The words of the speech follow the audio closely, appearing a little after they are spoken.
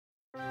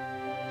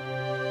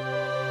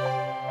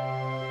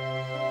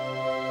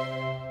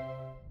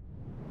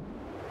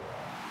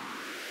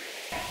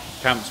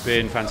Camp's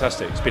been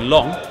fantastic. It's been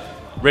long,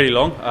 really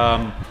long.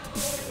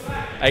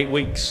 8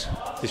 weeks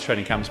this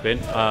training camp's been.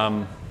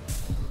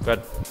 We've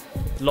had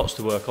lots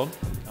to work on.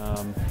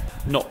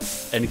 Not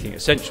anything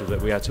essential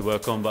that we had to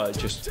work on, but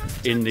just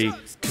in the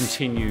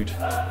continued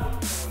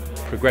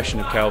progression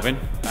of Kelvin,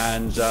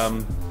 and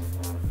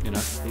you know,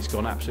 he's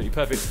gone absolutely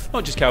perfect.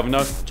 Not just Kelvin,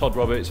 no, Todd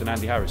Roberts and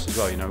Andy Harris as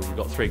well. You know, we've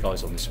got 3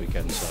 guys on this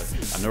weekend,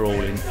 so, and they're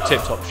all in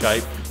tip-top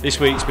shape. This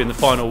week's been the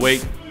final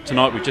week.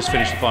 Tonight we've just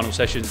finished the final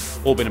session.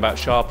 All been about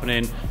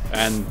sharpening,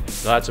 and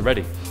the lads are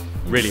ready,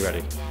 really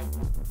ready.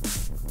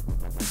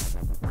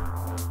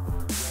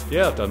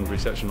 Yeah, I've done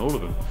research on all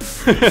of them.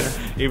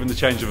 Even the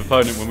change of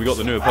opponent when we got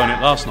the new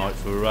opponent last night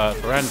for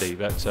Andy.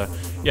 But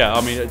yeah,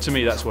 I mean, to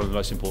me that's one of the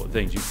most important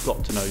things. You've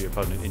got to know your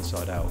opponent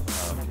inside out.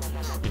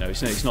 You know,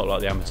 it's not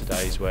like the amateur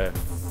days where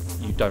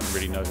you don't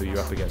really know who you're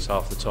up against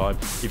half the time.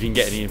 If you can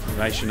get any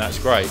information, that's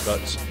great.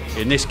 But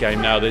in this game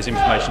now, there's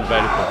information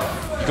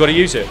available. You've got to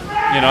use it.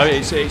 You know,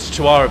 it's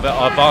to our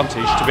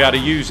advantage to be able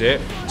to use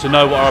it to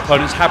know what our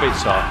opponent's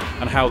habits are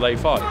and how they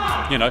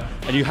fight. You know,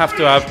 and you have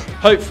to have.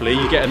 Hopefully,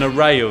 you get an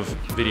array of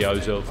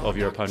videos of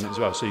your opponent as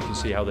well, so you can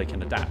see how they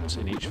can adapt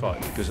in each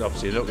fight. Because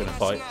obviously, they're not going to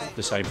fight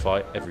the same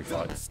fight every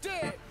fight.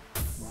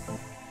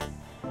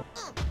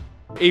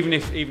 Even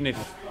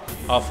if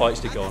our fights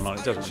did go online,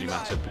 it doesn't really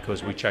matter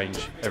because we change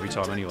every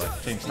time anyway.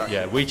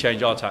 Yeah, we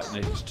change our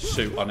tactics to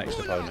suit our next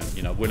opponent.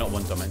 You know, we're not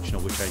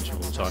one-dimensional, we're changing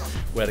all the time.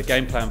 We had a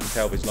game plan for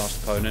Kelvin's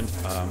last opponent,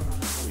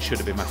 which should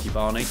have been Matthew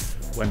Barney.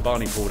 When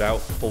Barney pulled out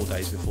 4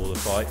 days before the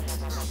fight,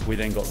 we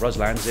then got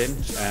Ruslands in,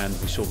 and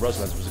we saw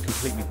Ruslands was a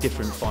completely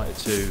different fighter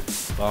to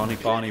Barney.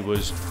 Barney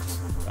was,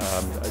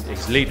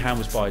 his lead hand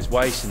was by his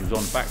waist and he was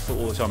on the back foot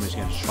all the time. He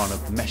was trying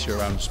to mess you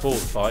around and spoil the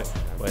fight,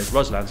 whereas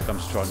Ruslands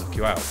comes to try and knock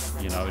you out,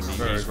 you know, and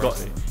he's got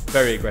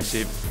very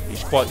aggressive.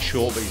 He's quite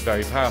short, but he's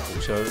very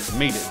powerful. So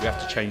immediately we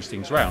have to change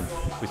things around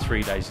with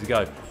 3 days to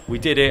go. We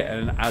did it,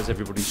 and as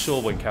everybody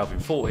saw when Kelvin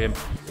fought him,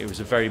 it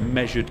was a very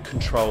measured,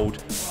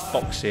 controlled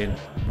boxing.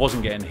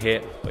 Wasn't getting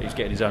hit, but he was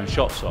getting his own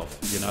shots off.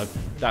 You know,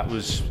 that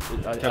was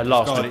a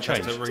last-minute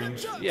change.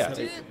 Yeah,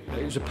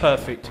 it was a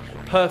perfect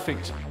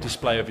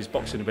display of his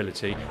boxing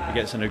ability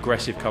against an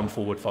aggressive,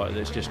 come-forward fighter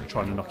that's just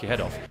trying to knock your head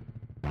off.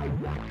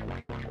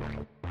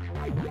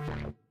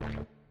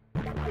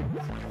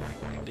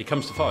 He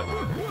comes to fight.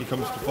 He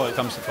comes to fight.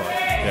 Comes to fight.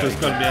 Yeah. So it's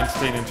going to be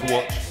entertaining to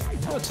watch.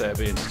 I'd say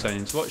it'd be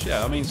entertaining to watch.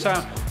 Yeah, I mean,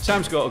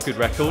 Sam's got a good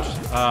record.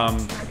 I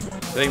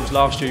think it was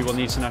last year he won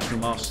the International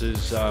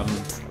Masters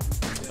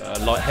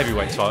light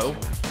heavyweight title.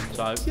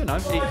 So you know,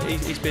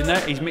 he's been there.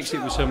 He's mixed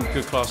it with some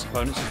good class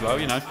opponents as well.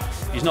 You know,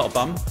 he's not a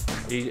bum.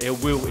 He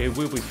will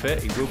be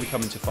fit. He will be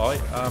coming to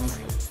fight.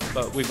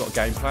 But we've got a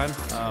game plan.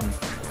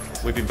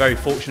 We've been very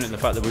fortunate in the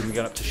fact that we've been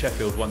going up to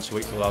Sheffield once a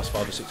week for the last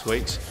 5 or 6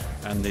 weeks,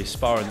 and the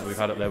sparring that we've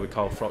had up there with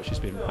Carl Froch has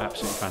been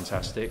absolutely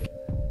fantastic.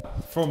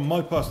 From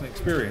my personal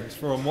experience,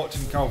 from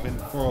watching Kelvin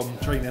from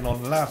training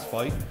on the last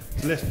fight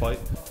to this fight,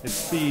 his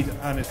speed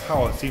and his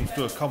power seems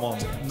to have come on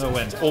no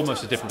end.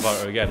 Almost a different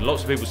fighter again.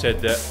 Lots of people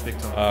said that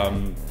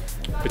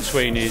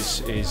between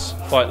his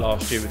fight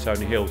last year with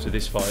Tony Hill to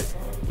this fight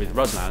with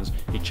Ruslands,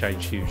 he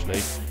changed hugely.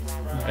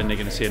 And they're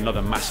going to see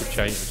another massive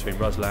change between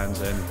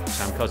Ruslands and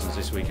Sam Cousins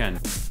this weekend.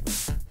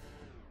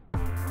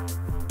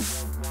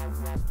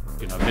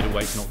 You know,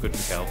 middleweight's not good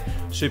for Kel.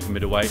 Super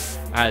middleweight,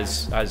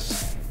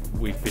 as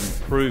we've been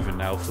proven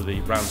now for the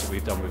rounds that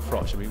we've done with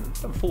Froch. I mean,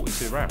 we've done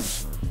 42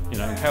 rounds. You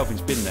know, and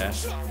Kelvin's been there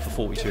for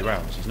 42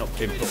 rounds. He's not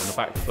been put on the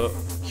back foot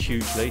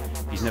hugely.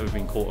 He's never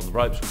been caught on the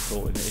ropes or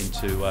caught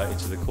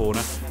into the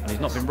corner, and he's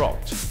not been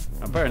rocked.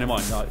 And bearing in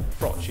mind, like,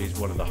 Froch is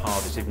one of the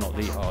hardest, if not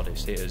the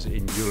hardest, hitters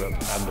in Europe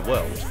and the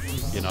world.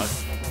 You know,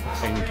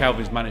 and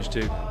Kelvin's managed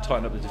to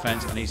tighten up the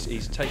defence, and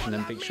he's taking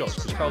them big shots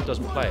because Carl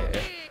doesn't play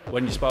it.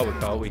 When you spar with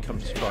Carl, he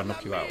comes to try and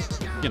knock you out.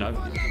 You know,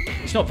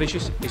 it's not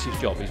vicious. It's his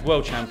job. He's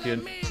world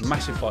champion.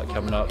 Massive fight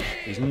coming up.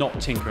 He's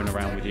not tinkering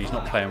around with you. He's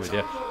not playing with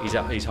you.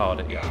 He's hard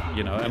at you.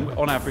 You know, and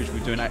on average, we're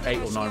doing 8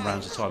 or 9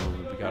 rounds a time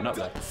when we'll be going up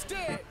there.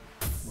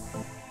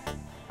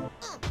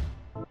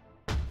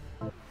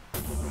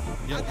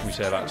 What can we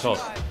say about Todd?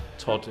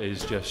 Todd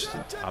is just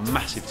a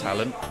massive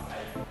talent.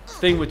 The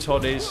thing with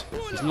Todd is,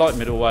 he's light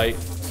middleweight,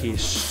 he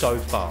is so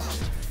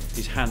fast.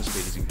 His hand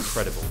speed is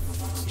incredible.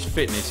 His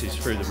fitness is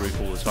through the roof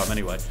all the time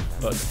anyway.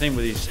 But the thing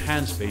with his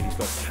hand speed, he's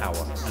got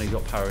power, and he's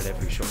got power in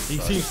every shot. He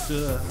seems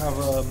to have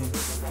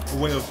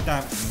a way of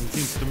dancing, he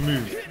seems to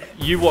move.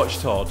 You watch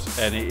Todd,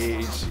 and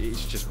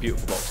it's just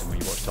beautiful boxing when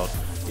you watch Todd.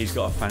 He's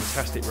got a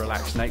fantastic,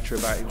 relaxed nature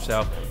about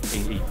himself.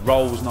 He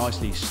rolls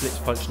nicely, he slips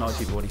punch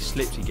nicely, but when he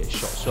slips, he gets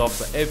shots off.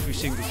 But every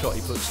single shot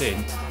he puts in,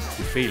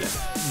 you feel it.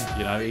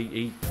 You know,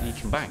 he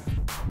can bang.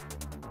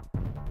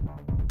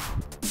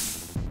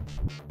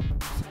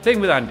 The thing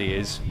with Andy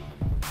is,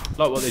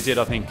 like what they did,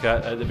 I think,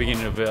 at the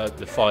beginning of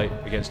the fight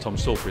against Tom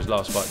Stalker, his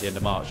last fight at the end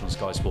of March on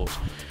Sky Sports.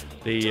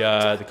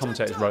 The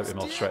commentators wrote him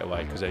off straight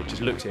away because they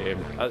just looked at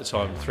him. At the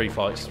time, 3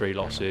 fights, 3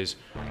 losses.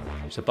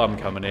 It's a bum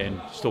coming in.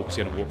 Stalker's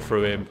going to walk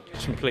through him,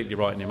 just completely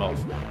writing him off.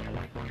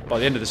 By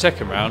the end of the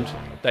second round,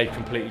 they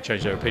completely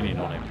changed their opinion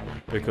on him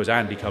because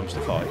Andy comes to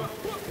fight.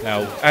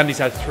 Now, Andy's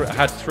had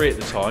three at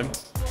the time,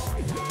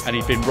 and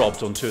he'd been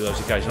robbed on 2 of those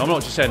occasions. I'm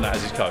not just saying that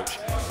as his coach.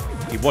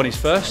 He won his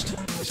first,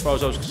 as far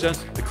as I was concerned.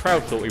 The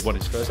crowd thought he won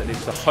his first, and it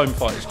was the home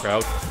fighters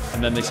crowd.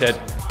 And then they said,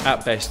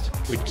 at best,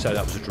 we'd say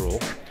that was a draw.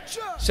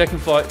 Second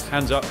fight,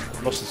 hands up,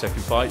 lost the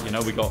second fight. You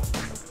know, we got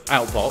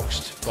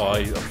outboxed by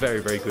a very,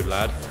 very good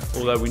lad.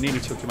 Although we nearly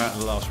took him out in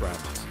the last round,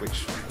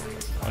 which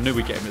I knew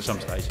we'd get him at some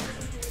stage.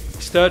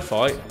 His third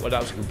fight, well, that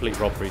was a complete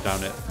robbery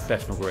down at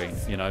Bethnal Green.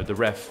 You know, the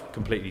ref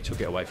completely took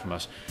it away from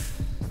us.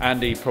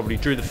 Andy probably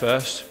drew the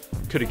first,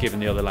 could have given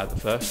the other lad the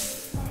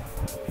first.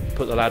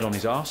 Put the lad on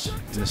his arse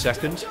in the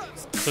second,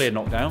 clear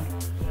knockdown.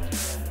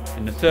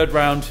 In the third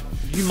round,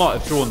 you might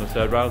have drawn the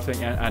third round, I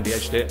think Andy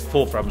edged it.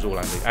 Fourth round was all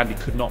Andy. Andy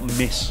could not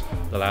miss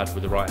the lad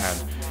with the right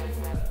hand.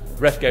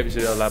 Ref gave it to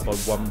the other lad by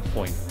 1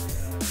 point.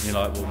 And you're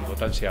like, well, I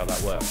don't see how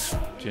that works.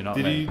 Do you know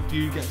what I mean? Do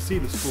you get to see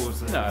the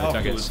scores? No, I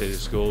don't get to see the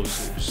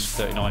scores. It was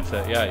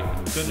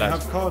 39-38. Don't they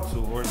have cards,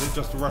 or is it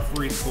just the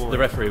referee scoring? The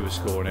referee was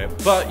scoring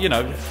it. But, you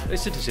know,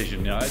 it's a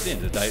decision. You know, at the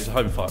end of the day, it was a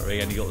home fight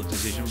ring and he got the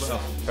decision. Well,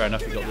 fair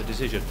enough, he got the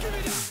decision.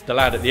 The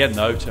lad at the end,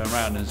 though, turned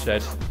around and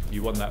said,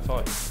 you won that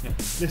fight. Yeah.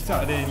 This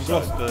Saturday in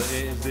Gloucester,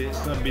 is it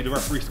going to be the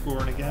referee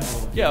scoring again?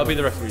 Or? Yeah, it'll be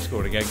the referee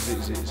scoring again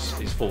because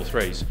it's 4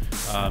 threes.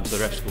 So the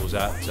ref scores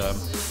that.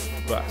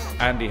 But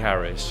Andy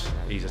Harris,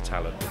 he's a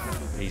talent.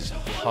 He's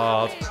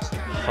hard,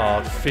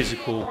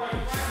 physical,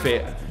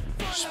 fit,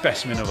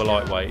 specimen of a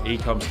lightweight. He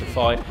comes to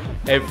fight.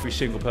 Every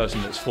single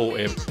person that's fought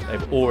him,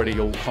 they've already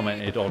all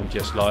commented on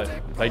just like,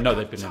 they know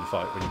they've been in a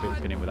fight when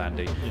you've been in with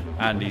Andy.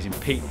 Andy's in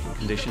peak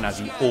condition, as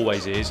he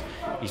always is.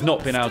 He's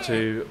not been able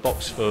to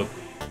box for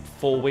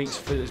 4 weeks,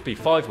 it'll be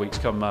 5 weeks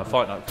come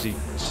fight night, because he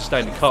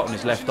sustained a cut on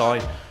his left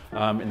eye.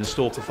 In the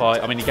Stalker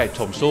fight, I mean, he gave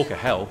Tom Stalker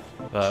hell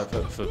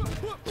for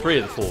 3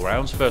 of the 4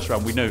 rounds. First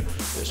round, we knew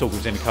that Stalker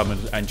was going to come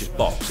and just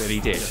box, and he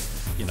did.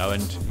 You know,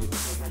 and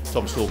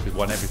Tom Stalker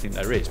won everything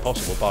there is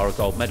possible, bar a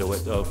gold medal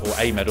or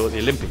a medal at the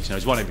Olympics. You know,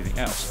 he's won everything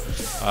else.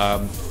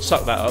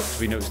 Sucked that up because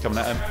we knew it was coming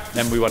at him.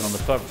 Then we went on the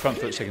front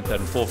foot, second, third,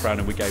 and fourth round,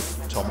 and we gave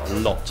Tom a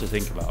lot to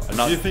think about. And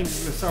do you think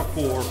the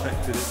southpaw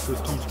affected it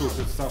because Tom Stalker's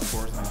a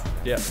southpaw, isn't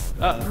he? Yeah.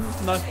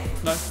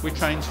 No. We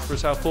trained for a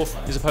southpaw.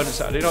 His opponent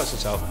Saturday night's a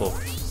southpaw.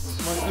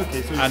 Right,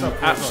 okay, so and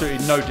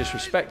absolutely no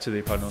disrespect to the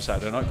opponent on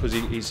Saturday night, because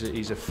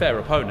he's a fair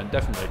opponent,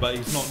 definitely. But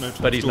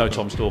he's no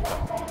Tom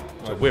Stalker.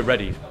 So we're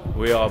ready.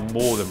 We are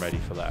more than ready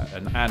for that.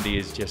 And Andy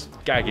is just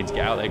gagging to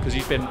get out there because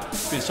he's been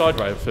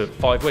sideways for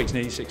 5 weeks,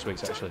 nearly 6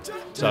 weeks actually.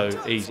 So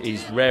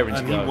he's raring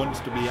to go. And he wants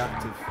to be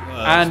active.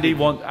 Andy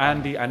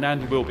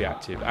will be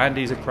active.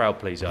 Andy's a crowd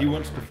pleaser. He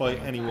wants to fight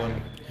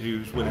anyone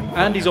who's willing.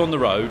 Andy's on the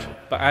road,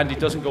 but Andy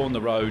doesn't go on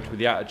the road with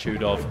the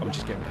attitude of I'm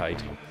just getting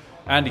paid.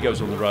 Andy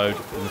goes on the road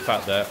with the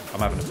fact that I'm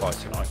having a fight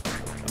tonight.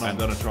 And I'm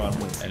going to try and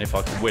win. And if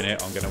I can win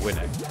it, I'm going to win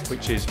it,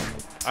 which is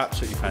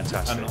absolutely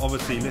fantastic. And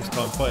obviously this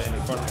time fighting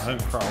in front of the home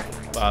crowd.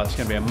 It's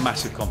going to be a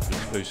massive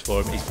confidence boost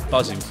for him. He's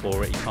buzzing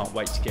for it. He can't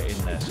wait to get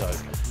in there. So,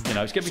 you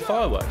know, it's going to be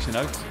fireworks, you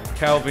know.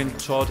 Kelvin,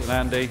 Todd and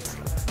Andy,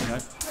 you know.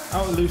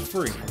 Out of those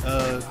 3,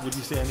 would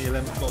you say any of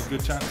them have got a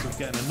good chance of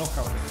getting a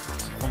knockout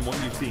from what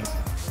you've seen?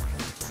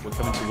 We're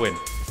coming to win.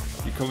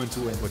 You're coming to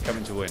win. We're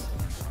coming to win.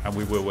 And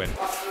we will win.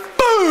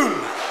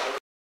 Boom!